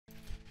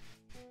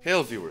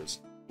Hail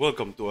viewers,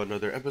 welcome to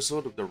another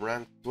episode of the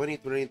Rank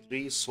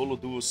 2023 Solo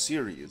Duo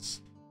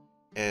series.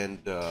 And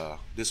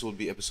this will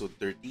be episode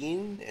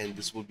 13 and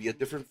this will be a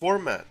different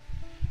format.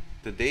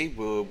 Today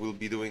we'll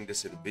be doing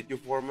this in video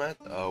format.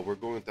 We're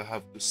going to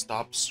have to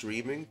stop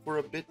streaming for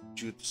a bit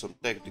due to some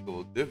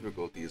technical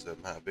difficulties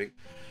I'm having.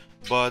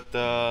 But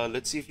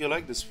let's see if you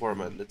like this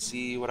format. Let's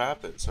see what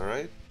happens,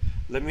 alright?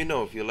 Let me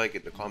know if you like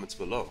it in the comments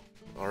below.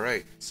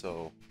 Alright,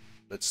 so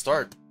let's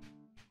start.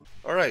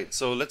 Alright,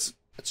 so let's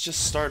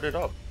just start it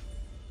up.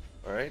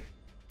 Alright.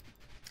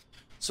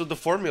 So the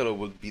formula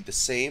will be the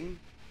same.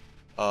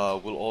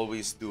 We'll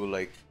always do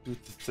like 2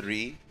 to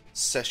 3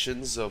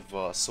 sessions of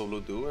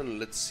solo duo, and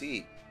let's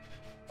see.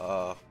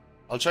 I'll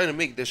try to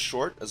make this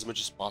short as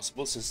much as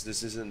possible since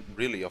this isn't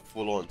really a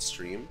full-on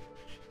stream.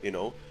 You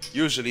know,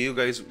 usually you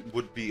guys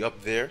would be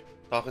up there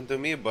talking to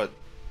me, but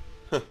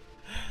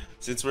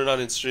since we're not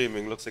in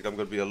streaming, looks like I'm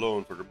gonna be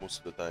alone for the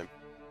most of the time.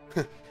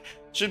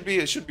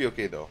 It should be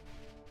okay though.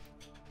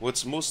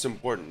 What's most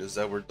important is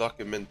that we're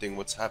documenting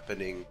what's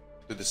happening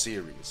to the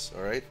series,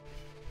 alright?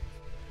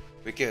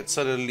 We can't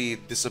suddenly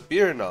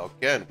disappear now,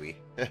 can we?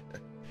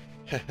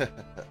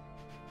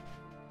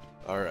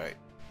 Alright.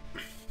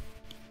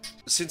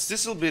 Since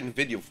this will be in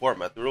video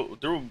format, there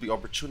will be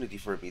opportunity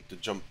for me to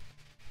jump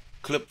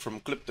clip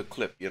to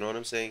clip, you know what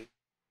I'm saying?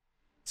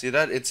 See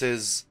that? It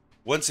says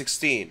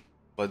 116,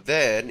 but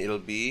then it'll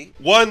be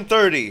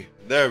 130.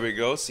 There we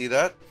go, see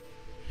that?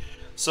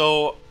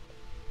 So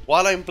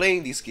while I'm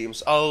playing these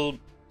games, I'll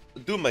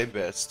do my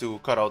best to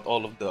cut out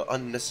all of the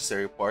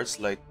unnecessary parts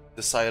like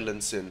the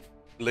silence in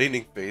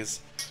laning phase,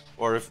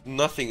 or if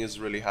nothing is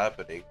really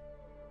happening.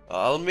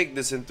 I'll make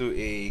this into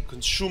a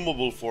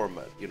consumable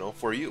format, you know,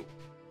 for you,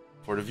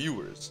 for the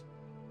viewers.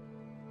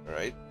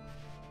 Alright?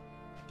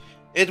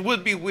 It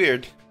would be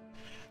weird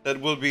that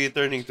we'll be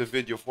turning to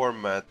video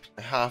format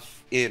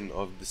half in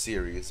of the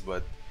series,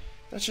 but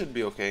that should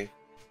be okay.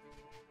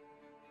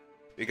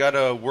 We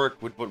gotta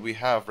work with what we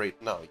have right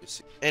now, you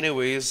see.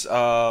 Anyways,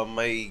 I'm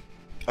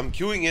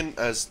queuing in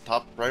as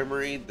top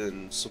primary,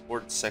 then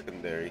support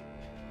secondary.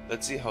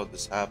 Let's see how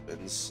this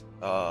happens.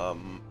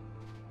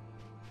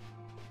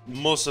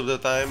 Most of the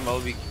time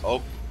I'll be...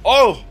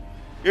 Oh!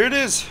 Here it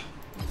is!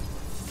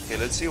 Okay,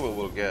 let's see what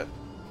we'll get.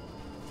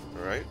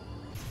 Alright.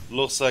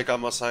 Looks like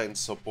I'm assigned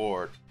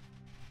support.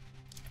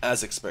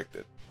 As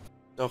expected.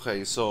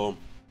 Okay, so...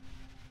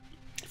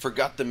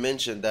 Forgot to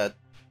mention that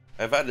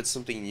I've added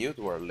something new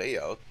to our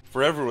layout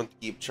for everyone to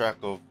keep track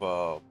of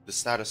the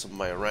status of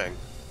my rank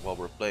while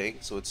we're playing.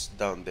 So it's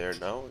down there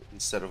now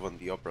instead of on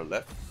the upper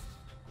left.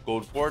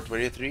 Gold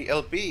 423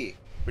 LP.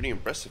 Pretty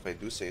impressive, I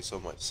do say so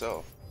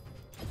myself.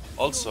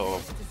 Also,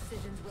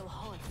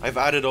 I've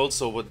added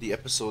also what the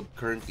episode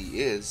currently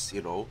is,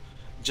 you know,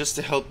 just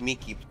to help me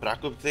keep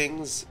track of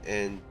things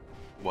and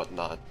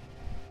whatnot.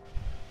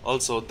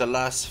 Also, the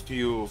last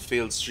few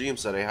failed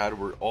streams that I had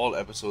were all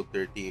episode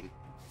 13.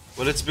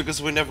 Well, it's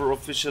because we never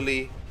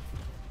officially,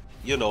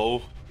 you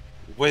know,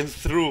 went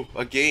through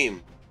a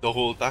game the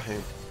whole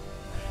time.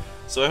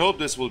 So I hope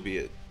this will be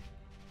it.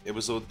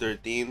 Episode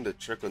 13, the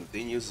trick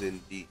continues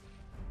indeed.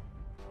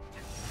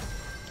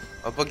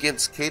 Up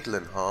against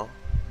Caitlyn, huh?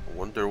 I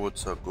wonder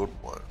what's a good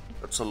one.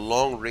 That's a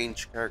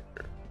long-range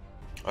character.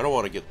 I don't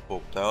want to get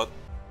poked out.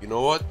 You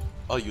know what?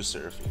 I'll use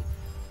Seraphine.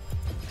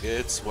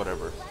 It's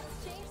whatever.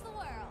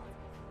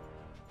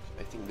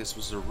 I think this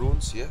was the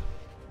runes, yeah?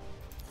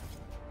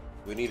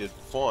 We needed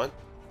font.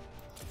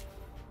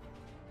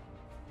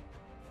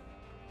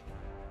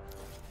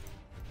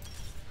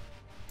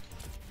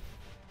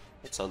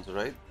 That sounds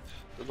right.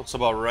 That looks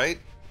about right.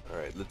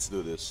 Alright, let's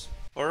do this.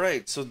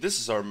 Alright, so this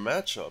is our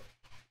matchup.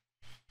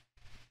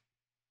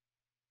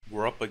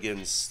 We're up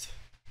against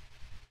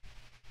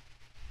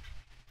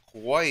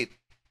quite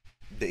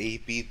the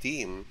AP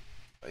team,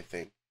 I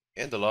think.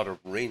 And a lot of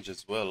range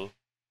as well.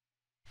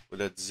 With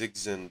that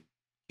Ziggs and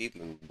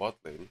Caitlyn bot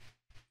lane.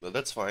 But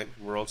that's fine,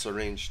 we're also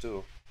range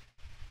too.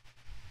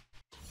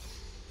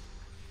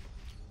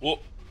 Whoa!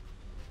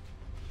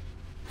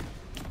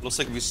 Looks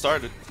like we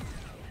started.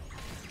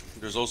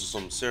 There's also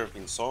some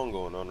Seraphine song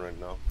going on right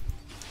now.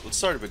 Let's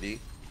start with E.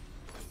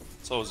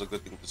 It's always a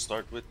good thing to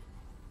start with.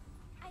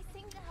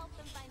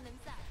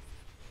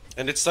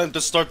 And it's time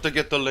to start to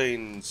get the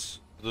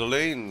lanes. The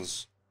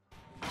lanes.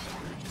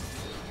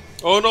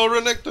 Oh no,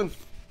 Renekton!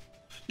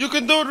 You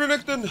can do it,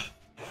 Renekton!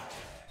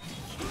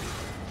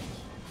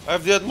 I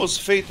have the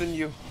utmost faith in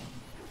you.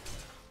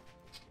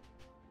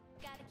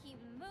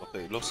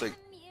 Okay, looks like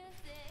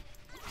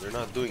they're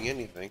not doing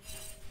anything.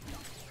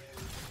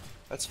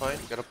 That's fine,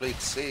 gotta play it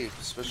safe,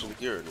 especially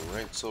here in a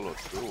ranked solo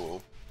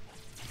duo.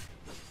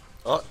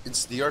 Oh,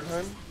 it's DR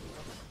time?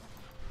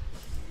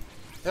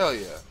 Hell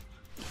yeah.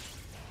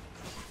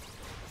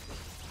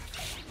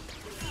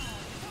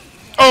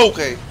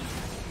 Okay.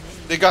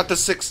 They got the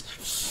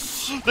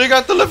 6. They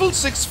got the level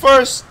 6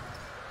 first.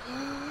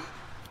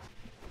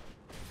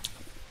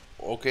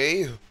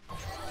 Okay.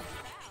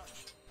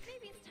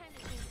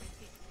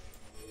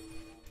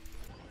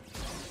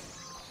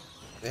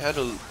 They had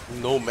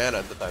no mana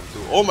at the time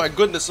too. Oh my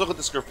goodness, look at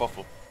this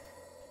kerfuffle.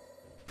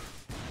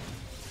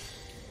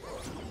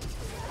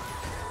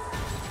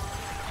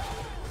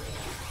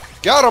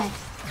 Got him!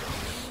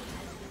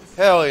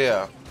 Hell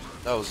yeah.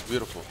 That was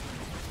beautiful.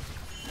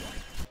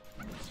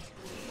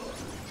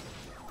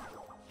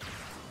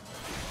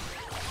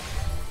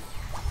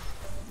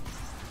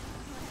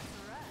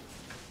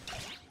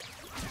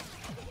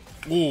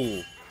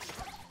 Ooh.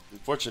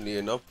 Unfortunately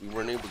enough, we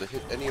weren't able to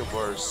hit any of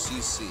our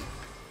CC.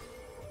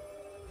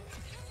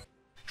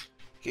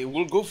 Okay,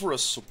 we'll go for a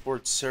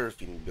support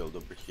Seraphine build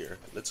over here.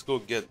 Let's go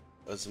get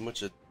as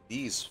much of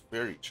these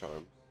fairy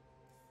charms.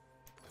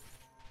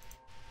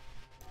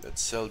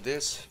 Let's sell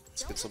this.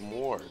 Let's get some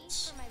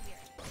wards.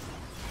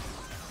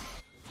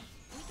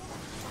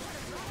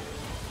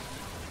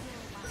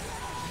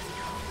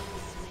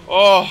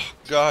 Oh,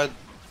 God.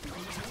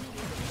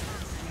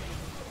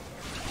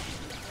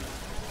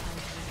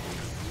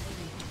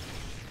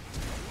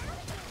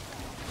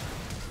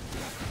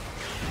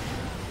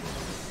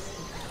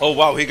 Oh,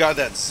 wow, he got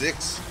that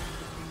 6.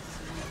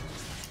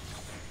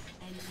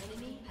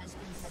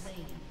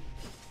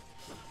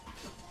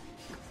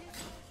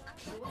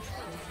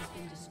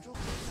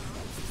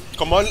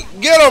 Come on,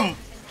 get him!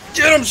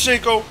 Get him,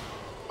 Shaco!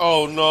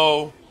 Oh,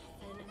 no.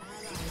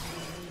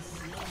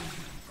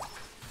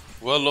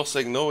 Well, looks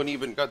like no one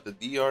even got the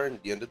DR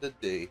at the end of the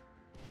day.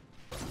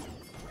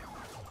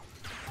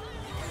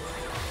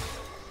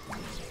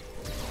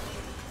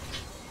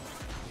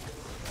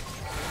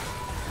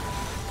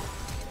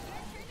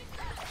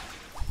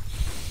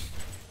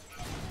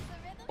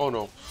 Oh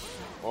no.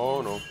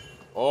 Oh no.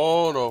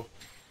 Oh no.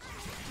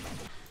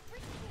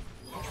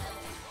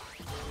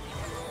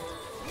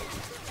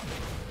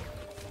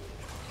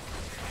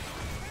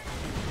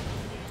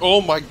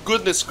 Oh my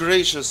goodness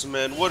gracious,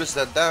 man. What is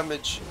that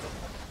damage?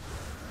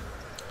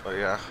 Oh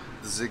yeah,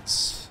 the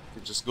Ziggs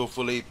can just go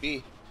full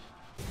AP.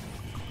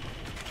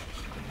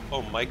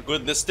 Oh my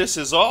goodness, this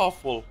is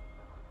awful.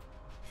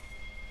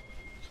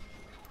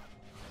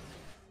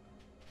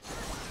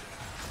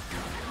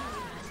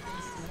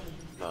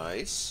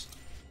 Nice.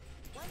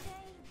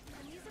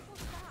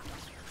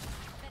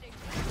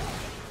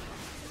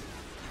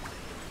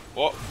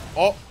 Oh,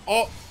 oh,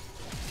 oh.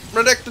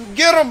 Renekton,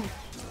 get him!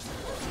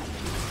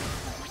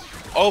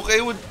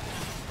 Okay,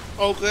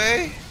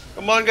 okay.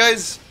 Come on,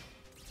 guys.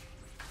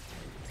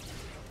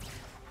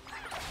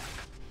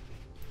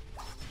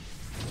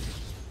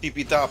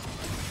 TP top.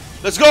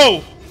 Let's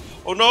go!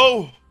 Oh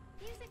no!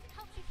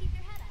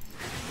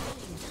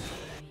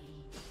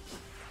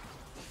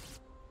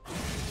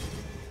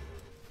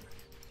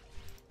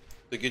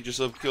 To get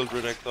yourself killed,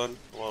 Renekton.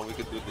 Come on, we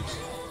can do this.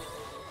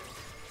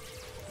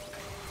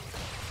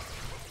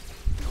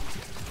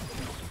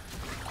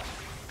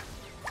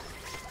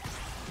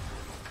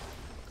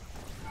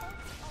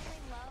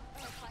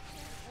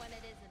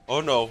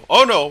 Oh no!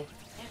 Oh no!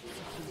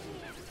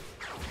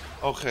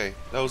 Okay,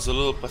 that was a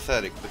little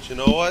pathetic, but you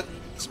know what?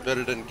 It's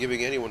better than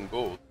giving anyone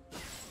gold.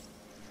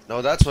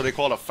 Now that's what they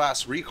call a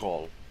fast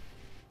recall.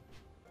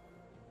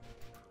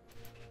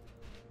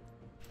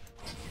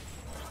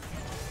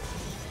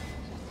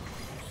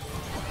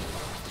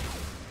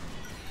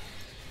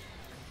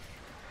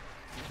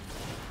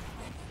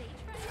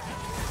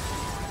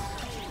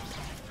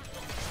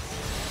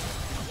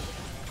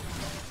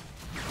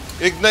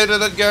 Ignited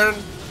that Garen.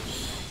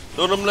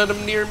 Don't let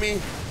him near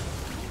me.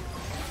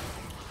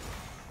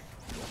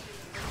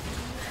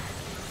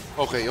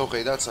 Okay,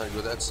 okay, that's not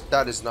good.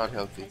 That is not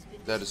healthy.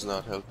 That is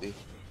not healthy.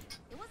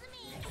 It wasn't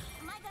me.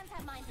 My guns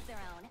have minds of their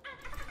own.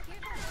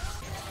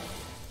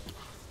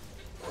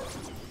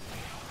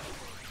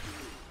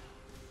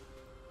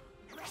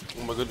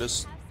 Oh my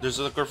goodness. There's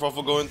a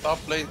kerfuffle going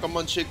top lane. Come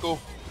on, Chico.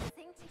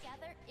 Sing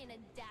together in a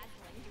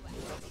dazzling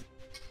duet.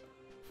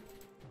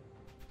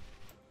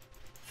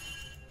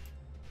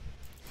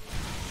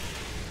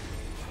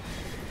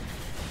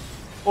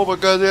 Oh my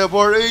god, they have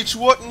RH.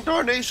 What in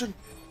tarnation?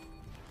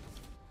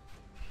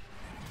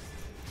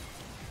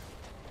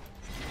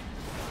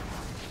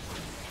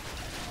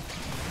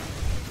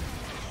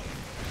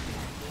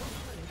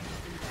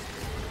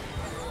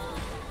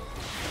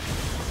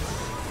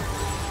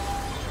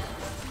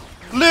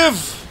 Live!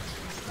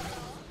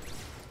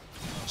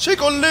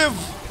 Shaco, live!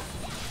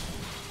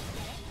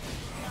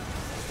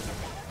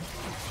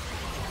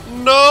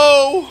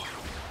 No!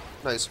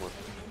 Nice one.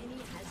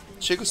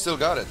 Shaco still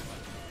got it.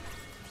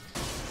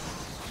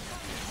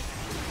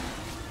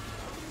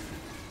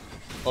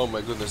 Oh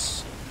my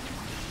goodness.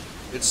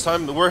 It's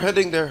time. We're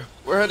heading there.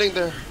 We're heading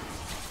there.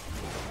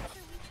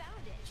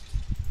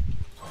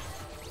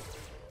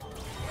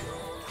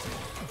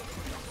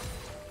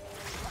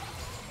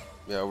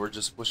 Yeah, we're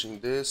just pushing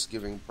this,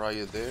 giving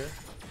Praya there.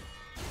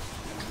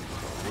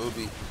 Will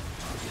be.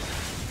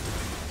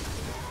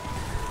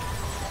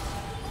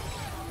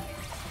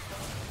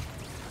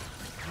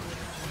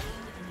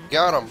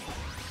 Got him.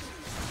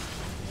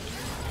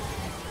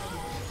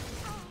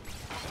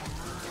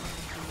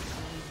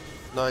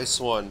 Nice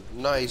one.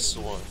 Nice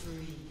one.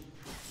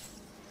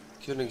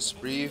 Killing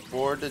spree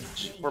for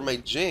my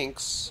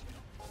Jinx.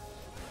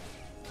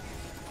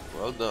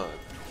 Well done.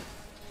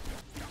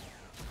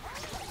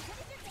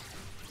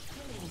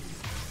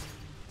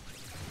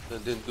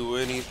 That didn't do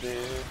anything.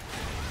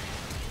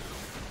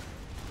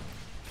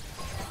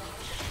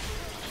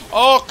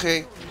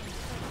 Okay.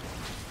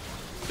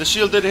 The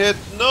shield did hit.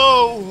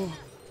 No!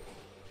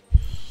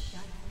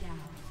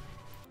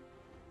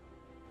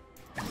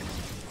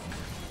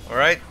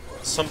 Alright.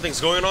 Something's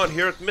going on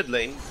here at mid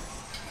lane.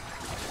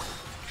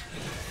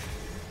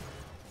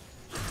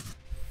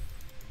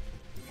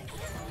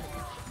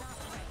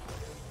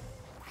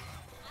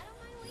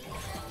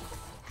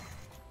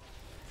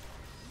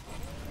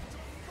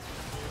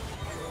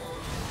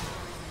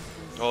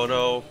 Oh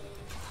no.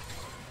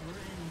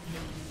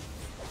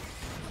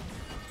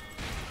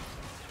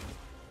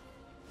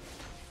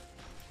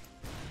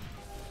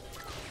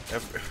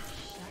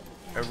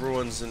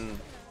 Everyone's in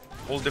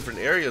all different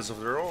areas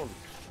of their own.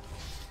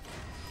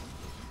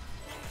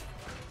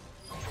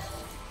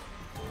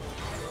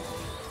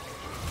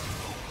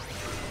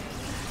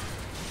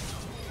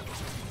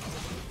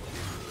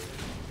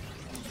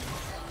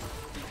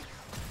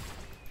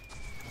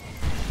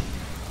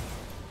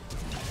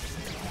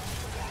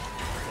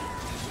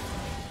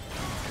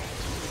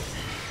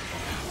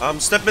 I'm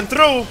stepping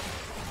through.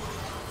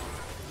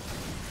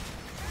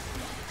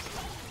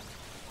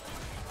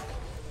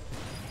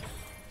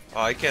 Oh,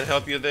 I can't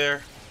help you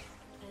there.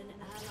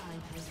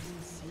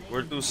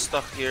 We're too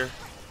stuck here.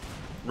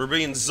 We're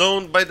being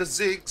zoned by the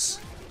Ziggs.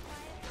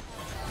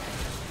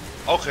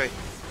 Okay.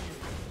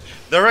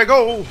 There I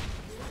go.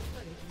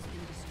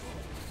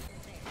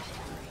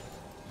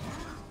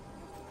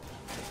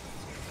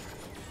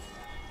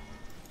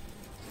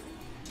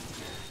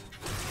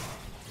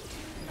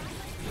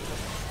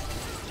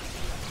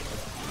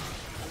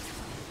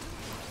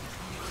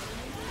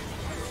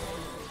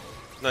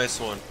 Nice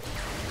one.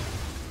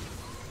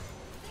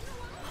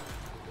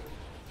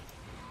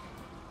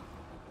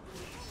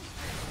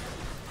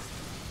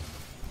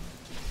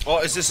 Oh,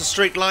 is this a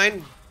straight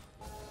line?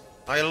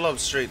 I love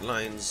straight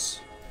lines.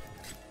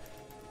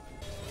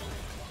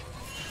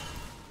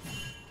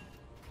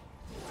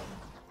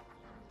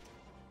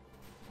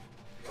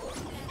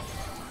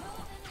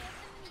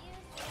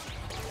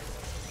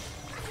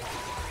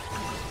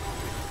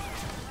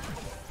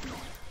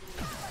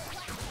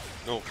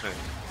 Okay.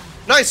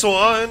 Nice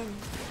one!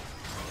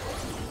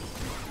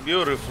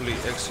 Beautifully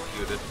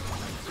executed.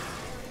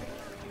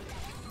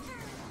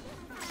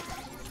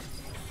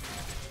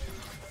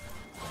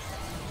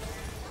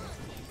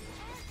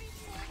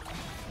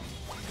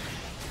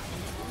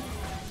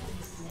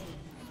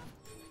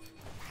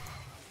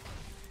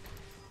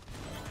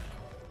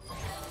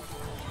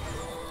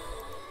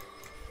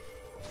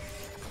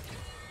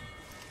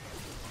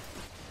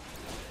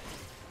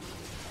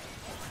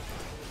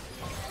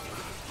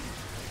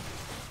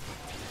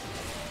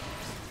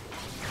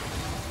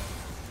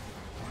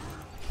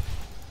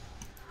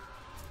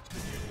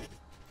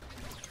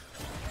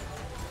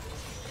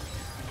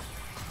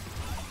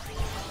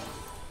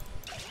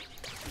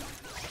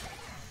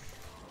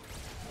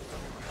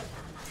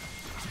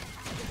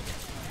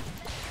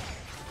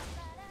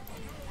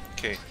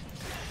 Okay.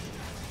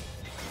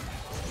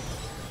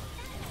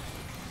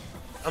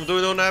 I'm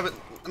doing no damage.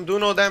 I'm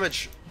doing no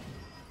damage.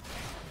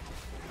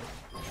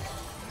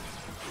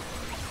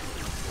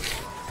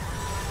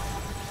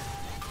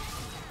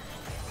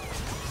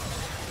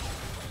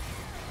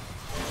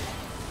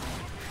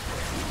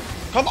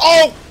 Come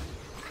on!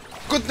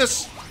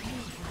 Goodness!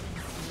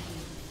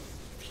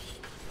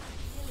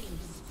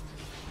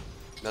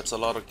 That's a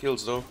lot of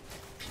kills though.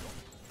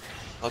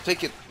 I'll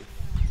take it.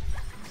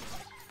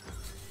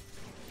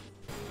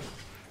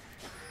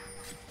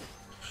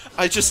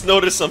 I just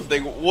noticed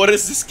something. What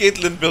is this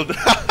Caitlyn build?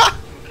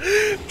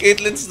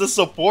 Caitlyn's the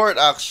support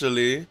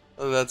actually.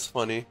 Oh, that's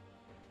funny.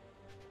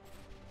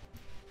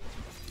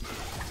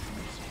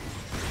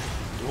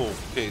 Oh,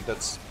 okay,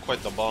 that's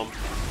quite the bomb.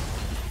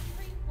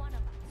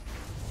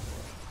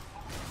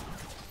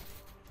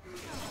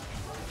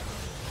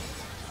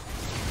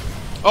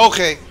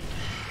 Okay.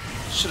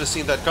 Should have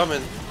seen that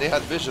coming. They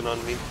had vision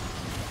on me.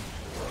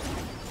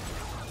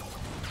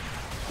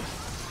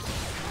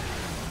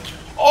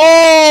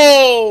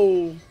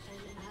 Oh!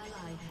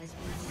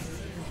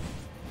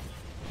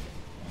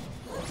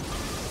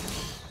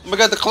 Oh my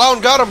god, the clown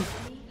got him!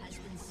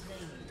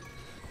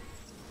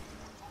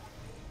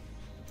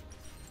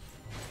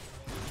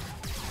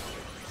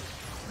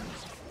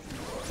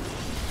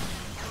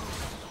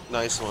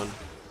 Nice one.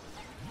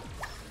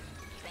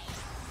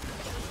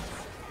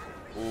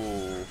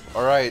 Ooh.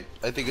 Alright,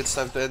 I think it's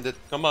time to end it.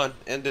 Come on,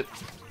 end it.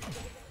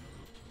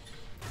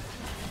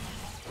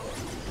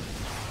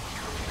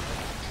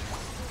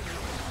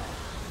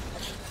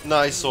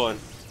 Nice one.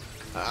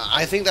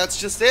 I think that's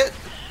just it.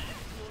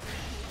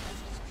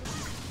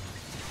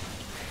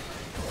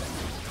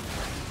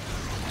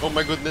 Oh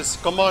my goodness,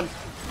 come on.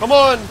 Come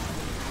on!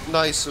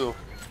 Nice. Woo!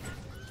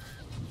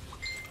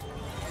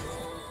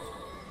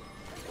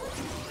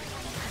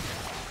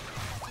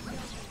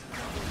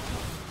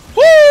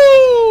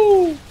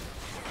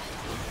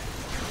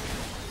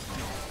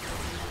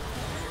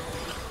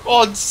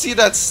 Oh, see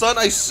that stun?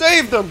 I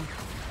saved him!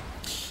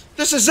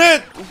 This is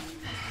it!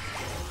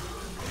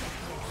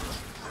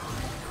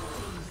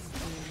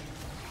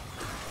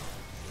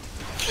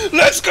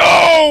 Let's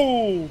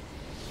go!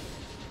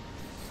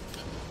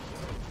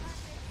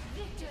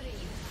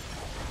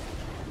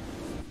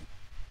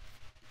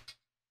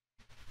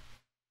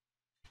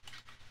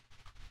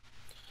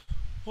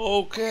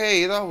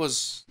 Okay, that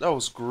was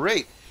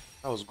great.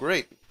 That was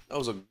great. That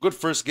was a good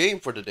first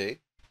game for the day.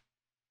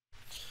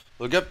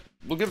 We'll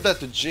give that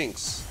to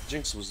Jinx.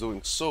 Jinx was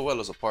doing so well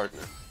as a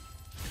partner.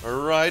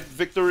 Alright,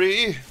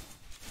 victory.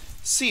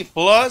 C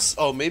plus.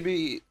 Oh,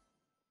 maybe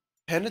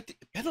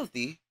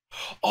penalty?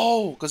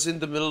 Oh, because in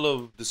the middle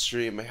of the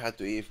stream I had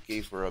to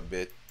AFK for a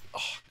bit.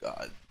 Oh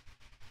god.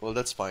 Well,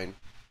 that's fine.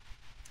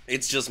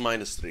 It's just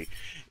 -3.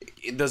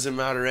 It doesn't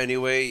matter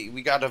anyway.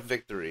 We got a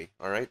victory.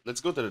 Alright,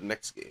 let's go to the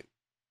next game.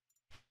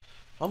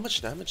 How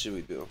much damage did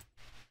we do?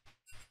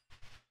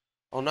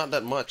 Oh, not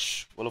that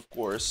much. Well, of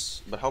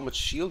course. But how much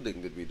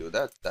shielding did we do?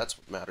 That's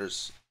what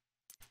matters.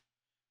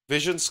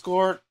 Vision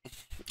score.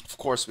 Of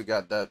course we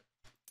got that.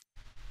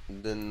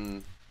 And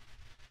then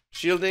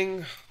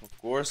shielding. Of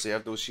course, they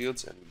have those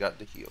shields. And we got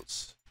the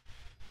heals.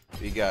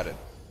 We got it.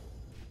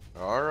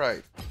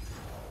 Alright.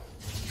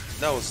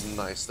 That was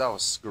nice. That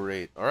was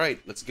great.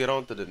 Alright, let's get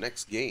on to the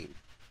next game.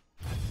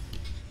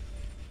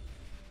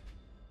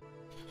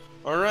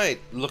 Alright,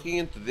 looking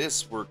into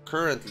this, we're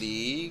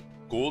currently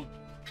gold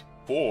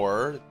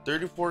 4,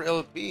 34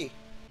 LP.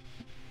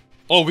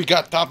 Oh, we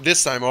got top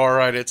this time.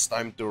 Alright, it's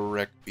time to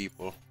wreck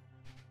people.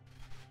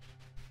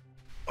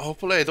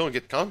 Hopefully I don't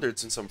get countered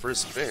since I'm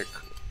first pick.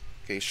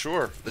 Okay,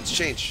 sure. Let's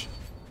change.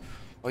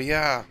 Oh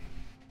yeah.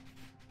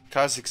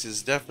 Kha'Zix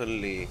is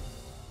definitely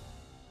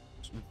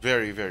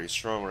very, very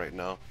strong right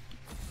now.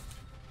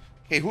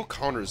 Hey, who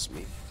counters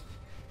me?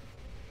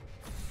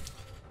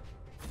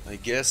 I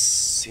guess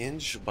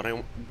Singe,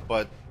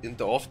 but in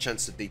the off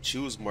chance that they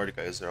choose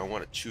Mordekaiser, I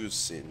want to choose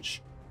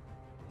Singe.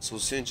 So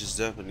Singe is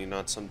definitely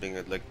not something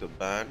I'd like to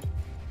ban.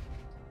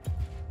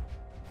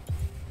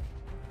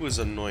 Who is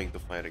annoying to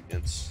fight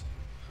against?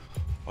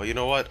 Oh, you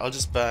know what? I'll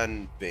just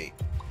ban Vayne.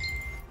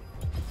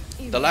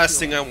 The last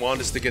thing I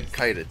want is to get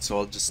kited, so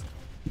I'll just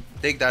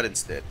take that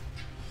instead.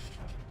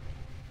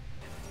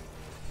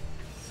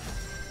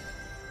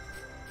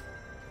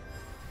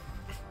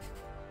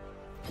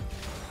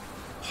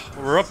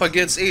 We're up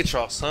against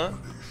Aatrox, huh?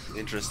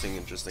 Interesting,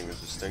 interesting,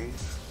 interesting.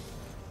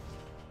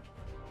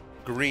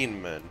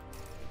 Green man.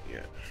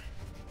 Yeah.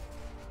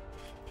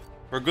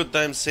 For good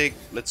time's sake,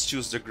 let's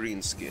choose the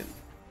green skin.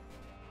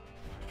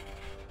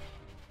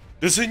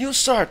 This is a new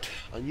start!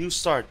 A new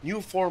start,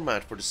 new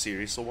format for the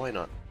series, so why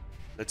not?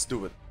 Let's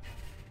do it.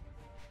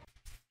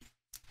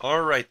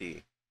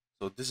 Alrighty.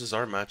 So this is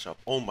our matchup.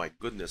 Oh my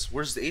goodness,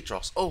 where's the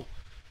Aatrox? Oh!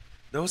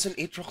 That was an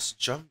Aatrox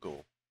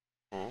jungle.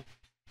 Oh.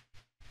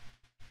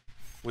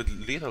 With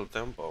little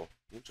tempo.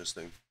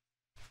 Interesting.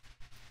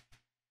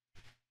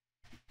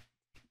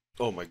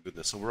 Oh my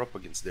goodness, so we're up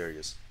against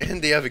Darius.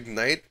 And they have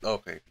Ignite?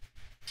 Okay.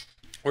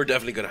 We're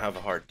definitely gonna have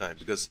a hard time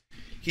because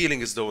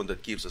healing is the one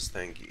that keeps us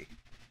tanky.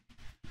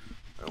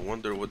 I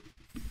wonder what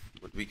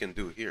we can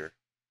do here.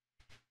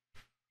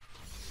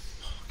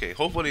 Okay,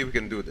 hopefully we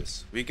can do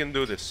this. We can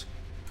do this.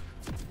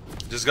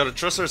 Just gotta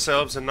trust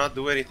ourselves and not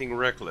do anything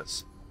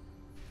reckless.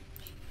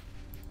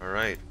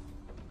 Alright.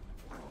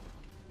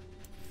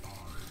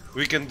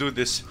 We can do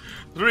this.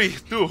 3,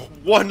 2,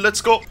 1, let's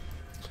go!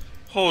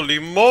 Holy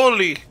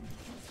moly!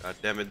 God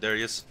damn it,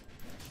 Darius.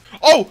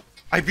 Oh!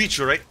 I beat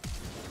you, right?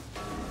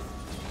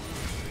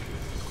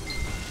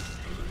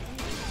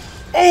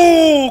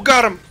 Oh!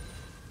 Got him!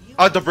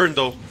 Ah, the burn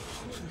though.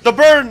 The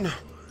burn!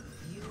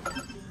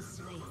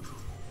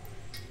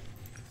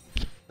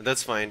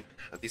 That's fine.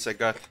 At least I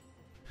got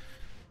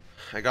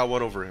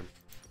one over him.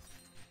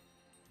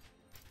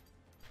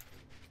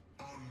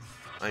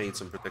 I need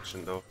some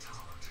protection though.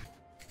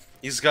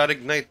 He's got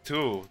Ignite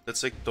too.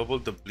 That's like double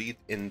the bleed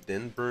and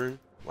then burn.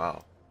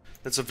 Wow.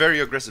 That's a very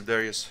aggressive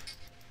Darius.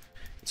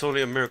 It's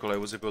only a miracle I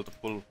was able to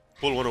pull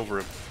one over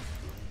him.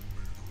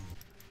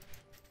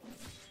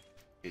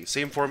 Okay,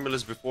 same formula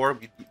as before.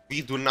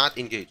 We do not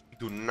engage. We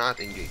do not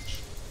engage.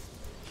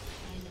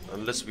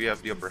 Unless we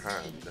have the upper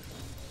hand.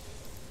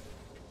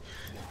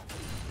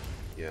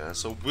 Yeah,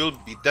 so we'll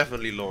be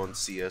definitely low on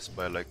CS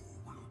by like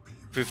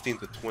 15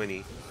 to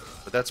 20.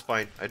 But that's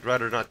fine. I'd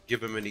rather not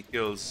give him any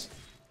kills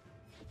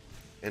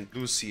and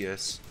lose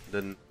CS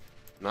than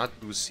not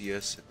lose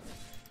CS and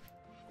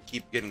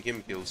keep getting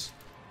him kills.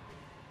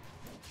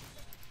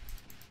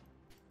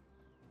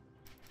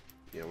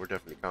 Yeah, we're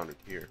definitely counted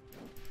here.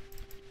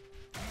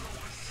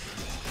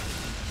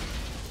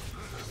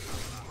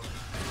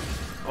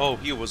 Oh,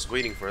 he was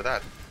waiting for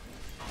that.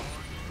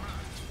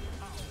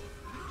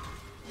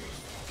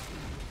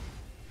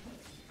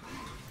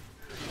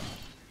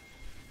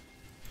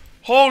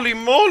 Holy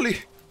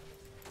moly!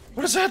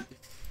 What is that?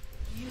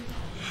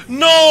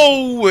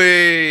 No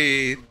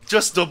way!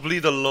 Just the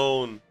bleed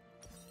alone.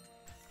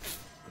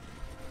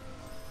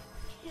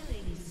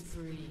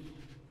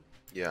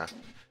 Yeah.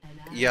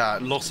 Yeah,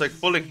 looks like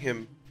pulling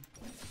him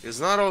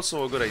is not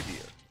also a good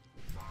idea.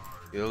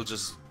 It'll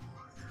just,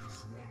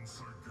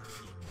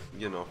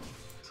 you know,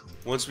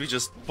 once we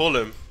just pull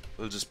him,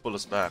 it'll just pull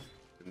us back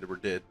and we're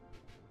dead.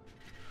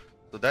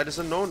 So that is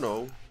a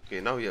no-no.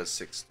 Okay, now he has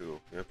 6 too.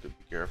 You have to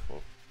be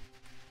careful.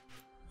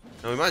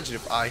 Now imagine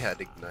if I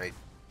had Ignite.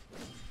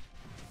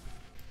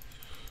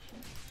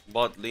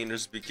 Bot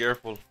laners, be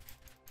careful.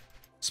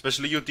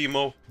 Especially you,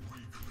 Timo.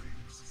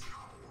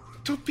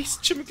 Two-piece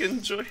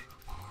Chimkin Joy.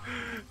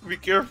 Be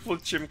careful,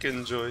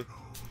 Chimkin Joy.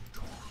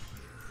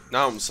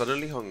 Now I'm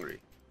suddenly hungry.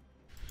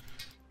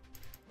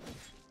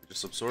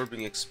 Just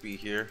absorbing XP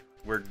here.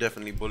 We're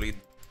definitely bullied.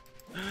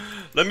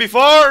 Let me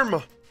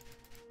farm!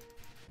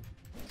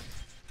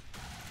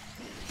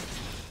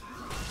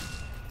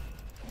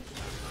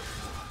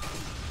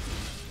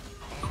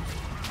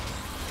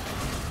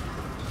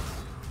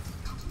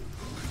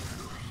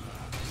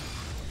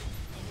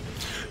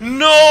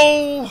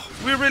 No!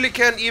 We really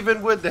can't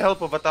even with the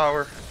help of a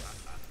tower.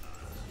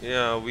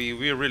 Yeah, we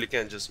really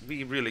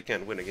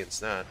can't win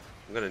against that.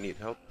 I'm gonna need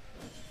help.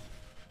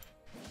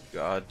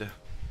 God.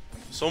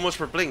 So much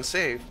for playing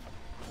safe.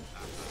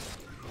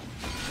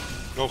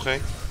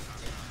 Okay.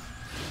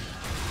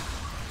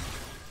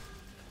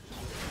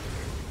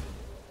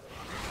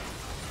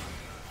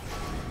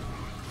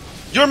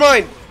 You're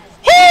mine!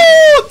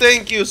 Woo!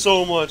 Thank you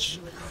so much.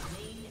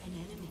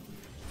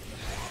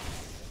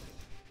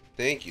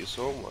 Thank you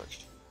so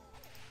much.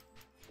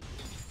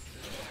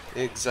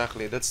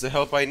 Exactly, that's the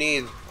help I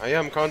need. I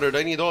am countered.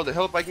 I need all the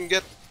help I can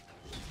get.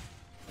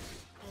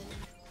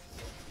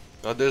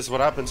 Now this is what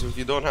happens if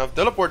you don't have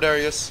teleport,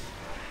 Darius.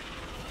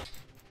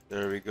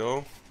 There we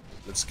go.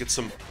 Let's get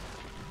some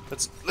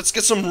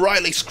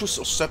Riley's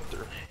Crystal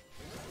Scepter.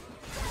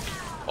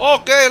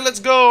 Okay, let's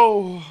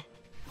go.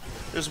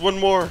 There's one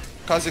more.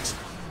 Kha'Zix.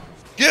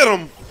 Get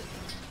him!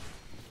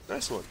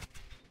 Nice one.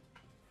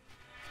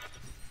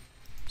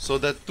 So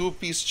that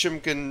two-piece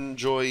Chimkin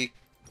Joy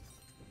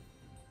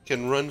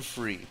can run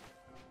free.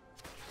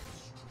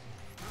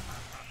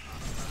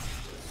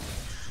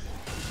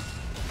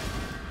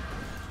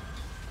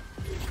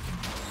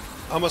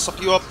 I'ma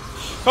suck you up.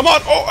 Come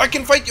on! Oh, I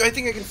can fight you! I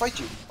think I can fight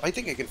you. I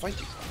think I can fight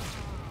you.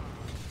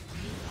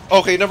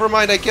 Okay, never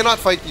mind. I cannot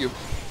fight you.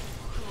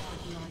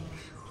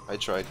 I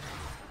tried.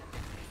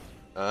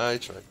 I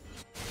tried.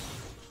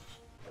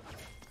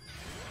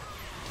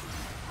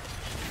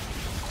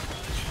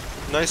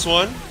 Nice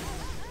one.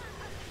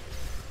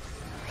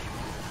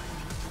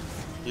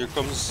 Here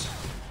comes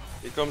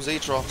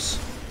Aatrox.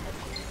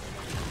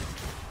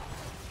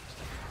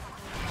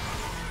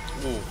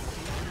 Ooh.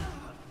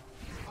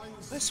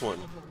 Nice one.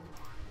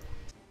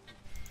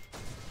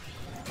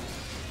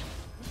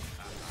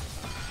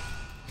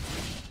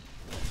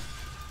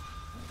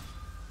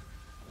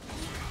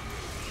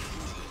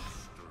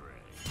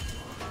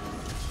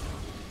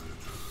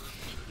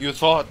 You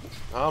thought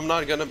I'm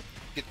not gonna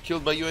get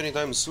killed by you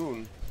anytime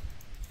soon.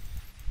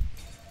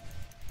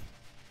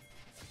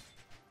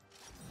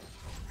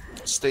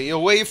 Stay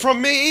away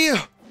from me!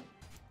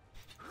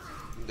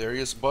 There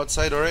is bot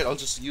side, alright, I'll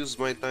just use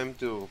my time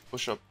to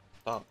push up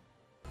top.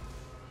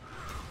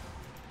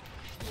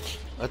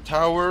 A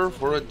tower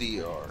for a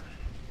DR.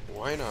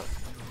 Why not?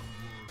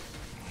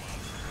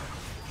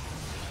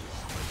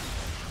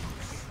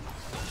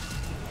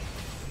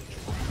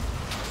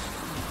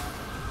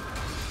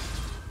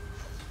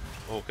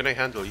 Oh, can I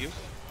handle you?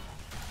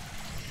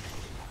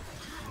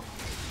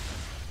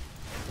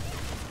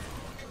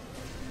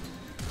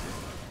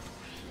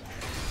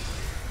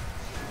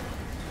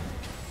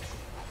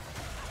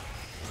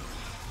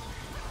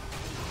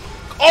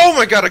 Oh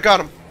my god, I got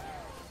him!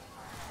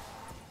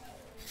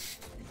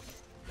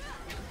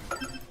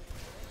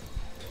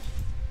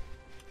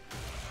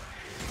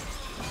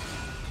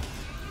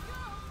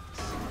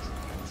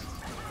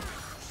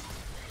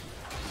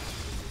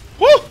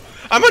 Woo!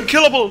 I'm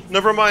unkillable!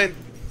 Never mind.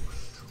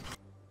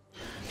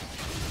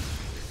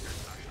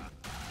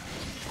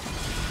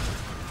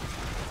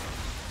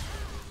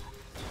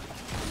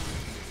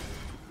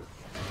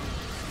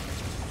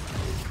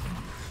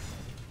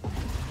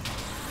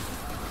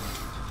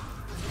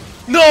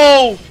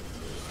 No!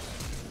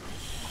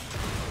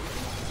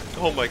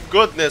 Oh my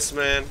goodness,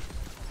 man.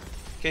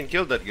 Can't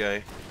kill that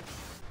guy.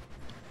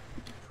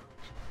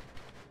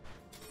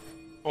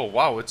 Oh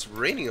wow, it's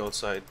raining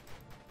outside.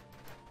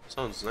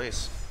 Sounds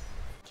nice.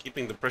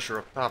 Keeping the pressure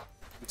up top.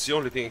 It's the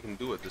only thing I can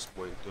do at this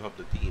point to have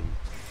the team.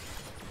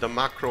 The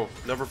macro.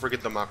 Never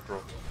forget the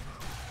macro.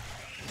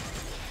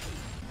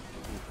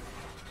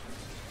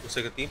 Looks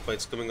like a team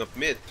fight's coming up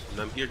mid,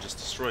 and I'm here just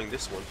destroying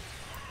this one.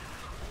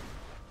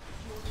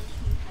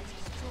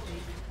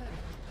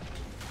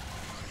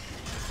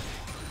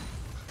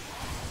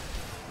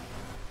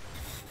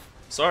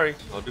 Sorry,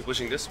 I'll be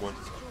pushing this one.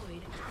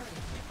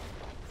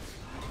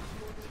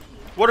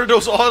 What are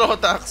those auto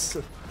attacks?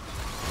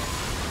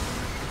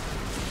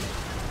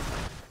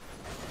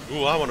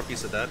 Ooh, I want a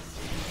piece of that.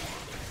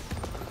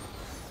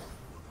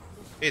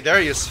 Hey,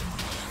 Darius.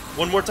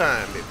 One more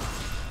time, baby.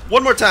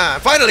 One more time.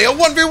 Finally, a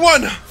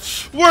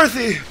 1v1!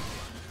 Worthy!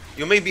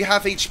 You may be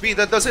half HP,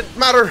 that doesn't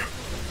matter.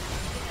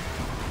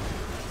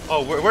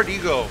 Oh, where do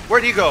you go? Where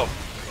do you go?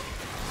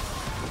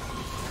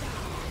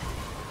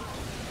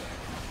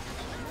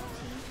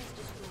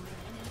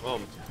 Oh,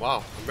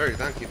 wow. I'm very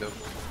thanky though.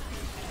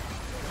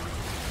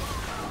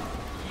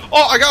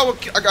 Oh, I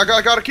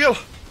got a kill.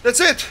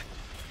 That's it.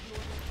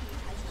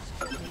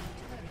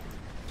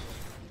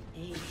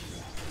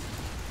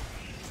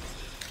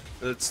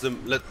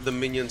 Let the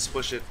minions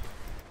push it.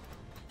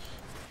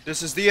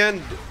 This is the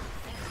end.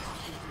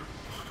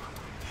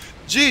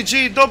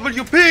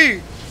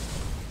 GGWP!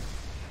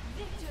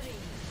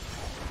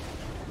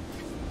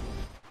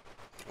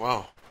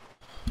 Wow.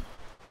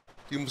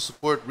 Team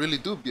support really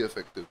do be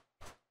effective.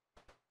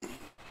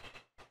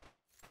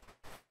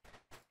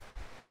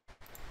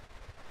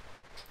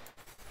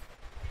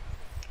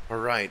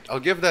 Alright, I'll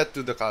give that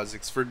to the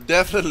Kazakhs for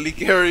definitely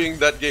carrying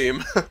that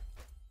game.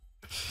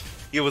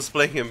 He was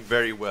playing him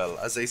very well.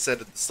 As I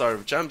said at the start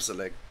of Champ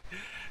Select,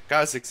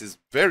 Kazakhs is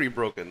very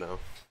broken now.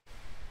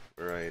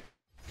 Alright.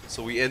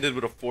 So we ended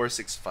with a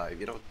 4-6-5.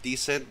 You know,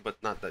 decent, but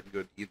not that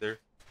good either.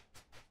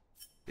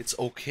 It's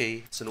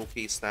okay. It's an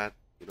okay stat.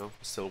 You know,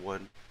 still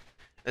won.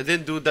 I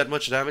didn't do that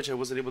much damage. I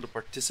wasn't able to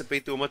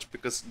participate too much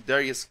because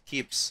Darius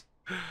keeps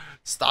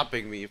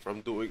stopping me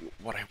from doing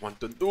what I want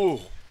to do.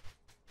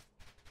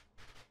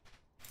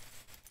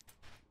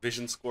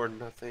 Vision score,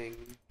 nothing.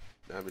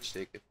 Damage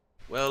taken.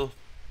 Well,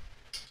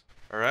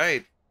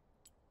 alright.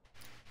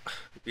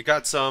 We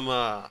got some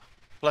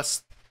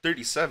plus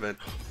 37.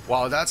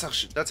 Wow, that's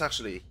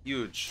actually a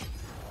huge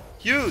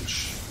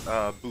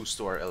boost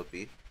to our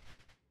LP.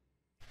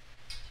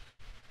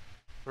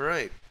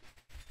 Alright.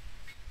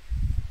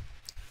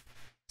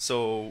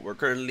 So we're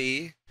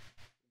currently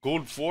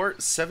gold 4,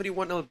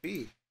 71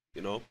 LP.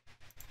 You know,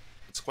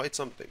 it's quite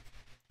something.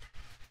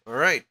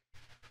 Alright.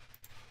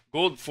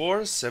 Gold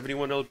 4,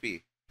 71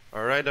 LP.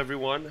 Alright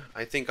everyone,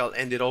 I think I'll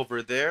end it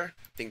over there.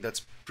 I think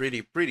that's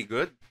pretty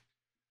good.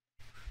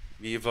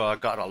 We've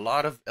got a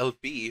lot of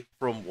LP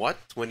from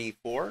what,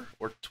 24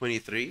 or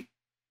 23?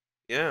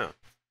 Yeah,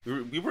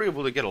 we were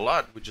able to get a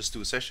lot with just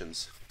 2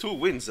 sessions. 2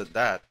 wins at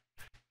that.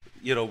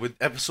 You know, with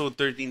episode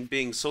 13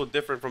 being so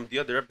different from the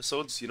other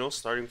episodes, you know,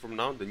 starting from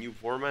now, the new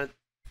format.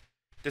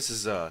 This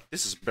is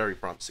very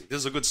promising. This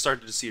is a good start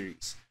to the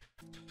series.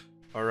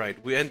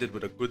 Alright, we ended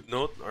with a good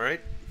note,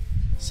 alright?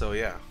 So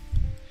yeah.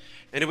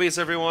 Anyways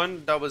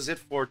everyone, that was it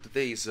for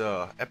today's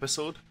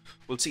episode.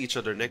 We'll see each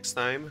other next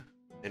time.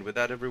 And with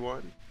that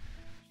everyone,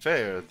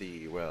 fare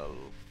thee well.